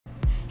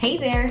Hey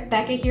there,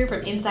 Becca here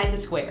from Inside the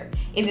Square.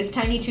 In this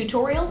tiny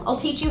tutorial, I'll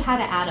teach you how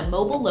to add a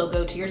mobile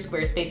logo to your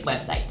Squarespace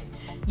website.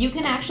 You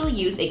can actually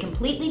use a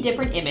completely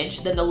different image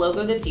than the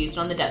logo that's used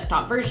on the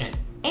desktop version,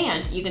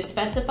 and you can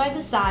specify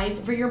the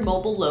size for your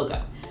mobile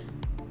logo.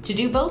 To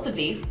do both of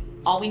these,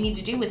 all we need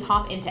to do is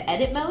hop into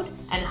edit mode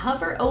and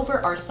hover over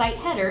our site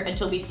header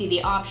until we see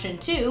the option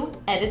to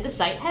edit the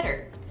site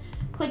header.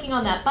 Clicking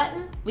on that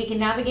button, we can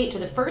navigate to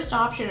the first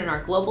option in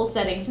our global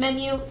settings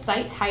menu,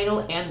 site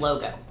title and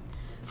logo.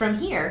 From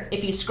here,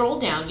 if you scroll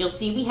down, you'll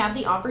see we have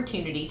the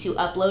opportunity to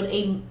upload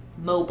a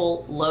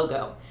mobile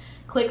logo.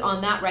 Click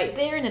on that right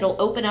there and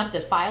it'll open up the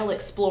File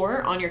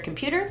Explorer on your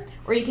computer,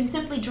 or you can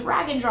simply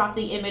drag and drop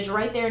the image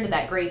right there into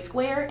that gray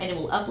square and it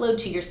will upload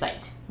to your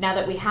site. Now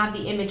that we have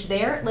the image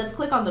there, let's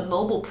click on the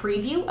mobile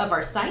preview of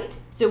our site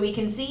so we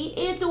can see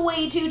it's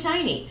way too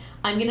tiny.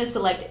 I'm going to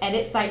select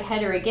Edit Site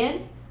Header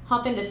again,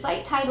 hop into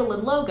Site Title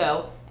and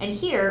Logo, and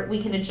here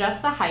we can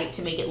adjust the height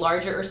to make it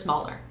larger or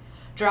smaller.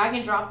 Drag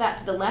and drop that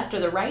to the left or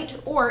the right,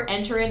 or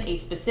enter in a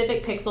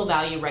specific pixel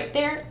value right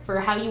there for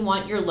how you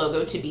want your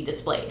logo to be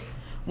displayed.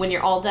 When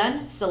you're all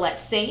done, select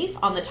Save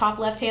on the top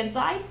left-hand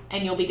side,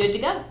 and you'll be good to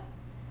go.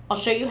 I'll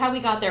show you how we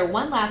got there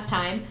one last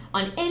time.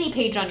 On any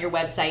page on your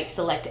website,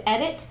 select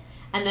Edit,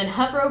 and then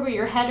hover over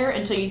your header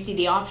until you see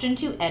the option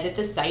to edit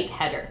the site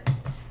header.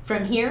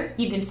 From here,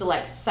 you can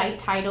select Site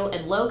Title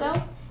and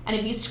Logo, and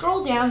if you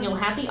scroll down, you'll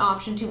have the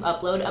option to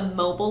upload a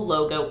mobile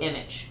logo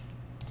image.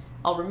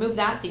 I'll remove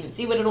that so you can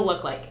see what it'll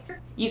look like.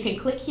 You can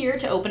click here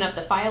to open up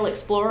the File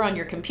Explorer on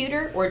your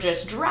computer, or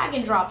just drag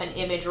and drop an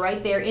image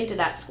right there into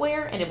that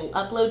square and it will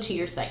upload to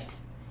your site.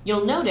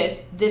 You'll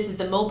notice this is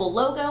the mobile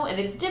logo and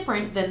it's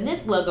different than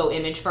this logo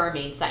image for our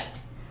main site.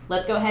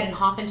 Let's go ahead and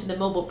hop into the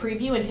mobile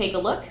preview and take a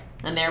look,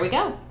 and there we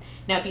go.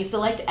 Now if you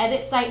select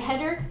Edit Site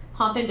Header,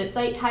 hop into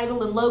Site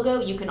Title and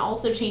Logo, you can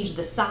also change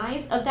the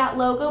size of that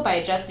logo by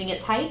adjusting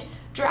its height,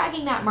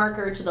 dragging that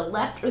marker to the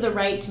left or the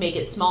right to make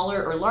it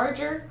smaller or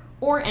larger,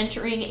 or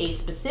entering a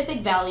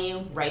specific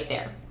value right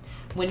there.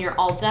 When you're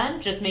all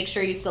done, just make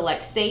sure you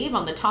select Save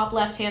on the top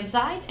left-hand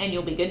side and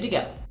you'll be good to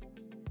go.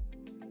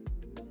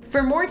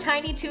 For more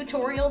tiny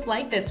tutorials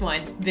like this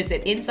one,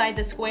 visit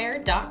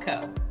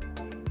InsideTheSquare.co.